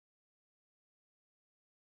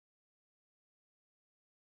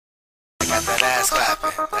got that ass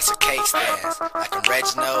clapping, that's a cake stance. Like I'm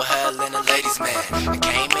Reginald Hell in a ladies man. I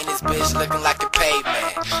came in this bitch looking like a paid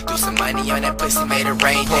man. Threw some money on that pussy, made it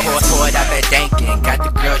rain dance. Poured out that dankin', got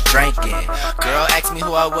the girl drinking. Girl asked me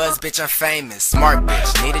who I was, bitch I'm famous. Smart bitch,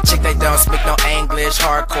 need a chick that don't speak no English.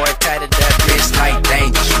 Hardcore tatted that bitch like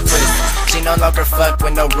dangerous. She no longer fuck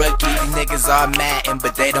with no rookie. These niggas all mattin',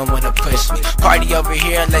 but they don't wanna push me. Party over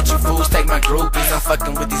here, let you fools take my groupies. I'm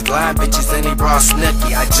fucking with these blind bitches and they raw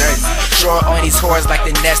snooky. I jersey, short on these whores like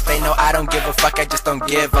the nest. They know I don't give a fuck, I just don't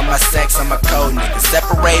give. I'm my sex, I'm a cold nigga.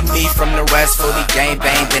 Separate me from the rest, fully gang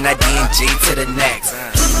bang, then I DNG to the next.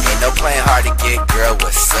 Ain't no playing hard to get, girl,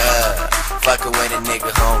 what's up? Fuckin' with a nigga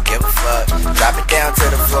who don't give a fuck. Drop it down to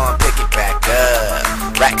the floor and pick it back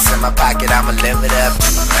up. Racks in my pocket, I'ma live it up.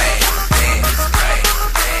 Rain, dance, rain,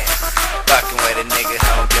 dance. Fuckin' with a nigga who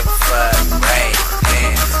don't give a fuck. Rain,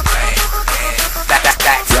 dance, rain, dance.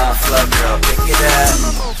 Stacks on the floor, girl, pick it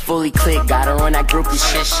up. Fully click, got her on that groupie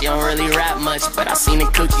shit. She don't really rap much, but I seen the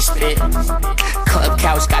coochie spit. Club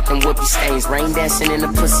couch got them whoopee stains. Rain dancing in the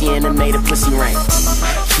pussy and it made a pussy rain.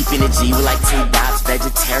 Keeping it G with like 2 bops.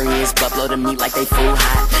 Vegetarians buffalo to meat like they full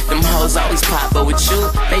hot. Them hoes always pop, but with you,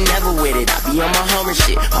 they never with it. I be on my Homer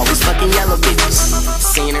shit, always fucking yellow bitches.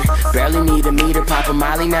 Seen her, barely need a meter. Pop a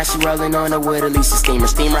Molly, now she rolling on her with at least a steamer.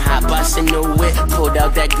 Steamer hot, bustin' new whip. Pulled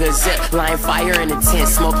out that good zip. Lying fire in the tent,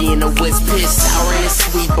 smoky in the woods. Piss, sour and it's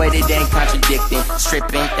sweet, but it ain't contradicting.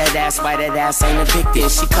 Stripping, that ass, why that ass ain't evicting.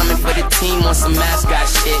 She coming for the team on some mascot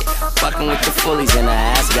shit. Fucking with the fullies and her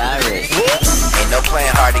ass got rich. Ain't no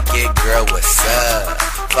playing hard to get, girl, what's up?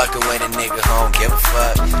 Fuckin' with a nigga who don't give a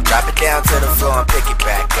fuck. Drop it down to the floor and pick it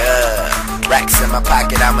back up. Racks in my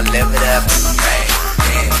pocket, I'ma live it up. Rain,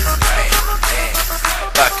 dance, rain, dance.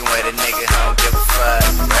 Fuckin' with a nigga who don't give a fuck.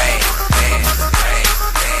 Rain, dance, rain,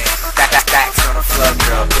 dance. Stacks on the floor,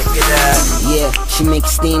 girl, pick it up. Yeah, she make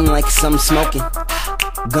steam like something smoking.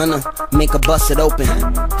 Gonna make her bust it open.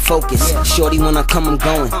 Focus, shorty when I come I'm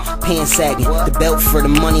going. Pants sagging, the belt for the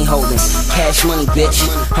money holding. Cash money bitch,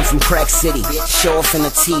 I'm from Crack City. Show off in a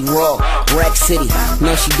T raw, Rack City.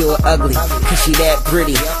 Know she do it ugly, cause she that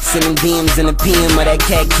pretty. Sending DMs in the PM of that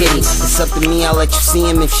cat kitty. It's up to me, I'll let you see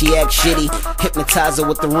him if she act shitty. Hypnotize her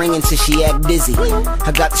with the ring until she act dizzy.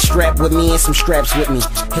 I got the strap with me and some straps with me.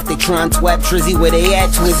 If they try and twat Trizzy, where they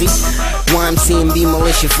at Twizzy? YMC and be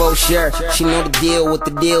militia for sure. She know the deal with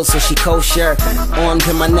the deal, so she kosher. On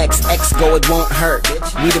to my next ex go, it won't hurt.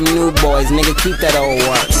 We them new boys, nigga, keep that old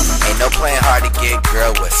work. Ain't no playing hard to get,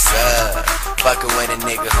 girl, what's up? Fuckin' with a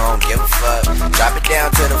nigga who don't give a fuck. Drop it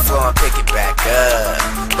down to the floor and pick it back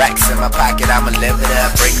up. Racks in my pocket, I'ma live it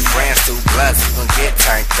up. Bring your friends, 2 blunts, we gon' get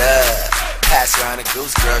turned up. Pass around the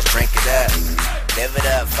goose, girls, drink it up. Live it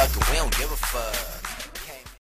up, fuck it, we don't give a fuck.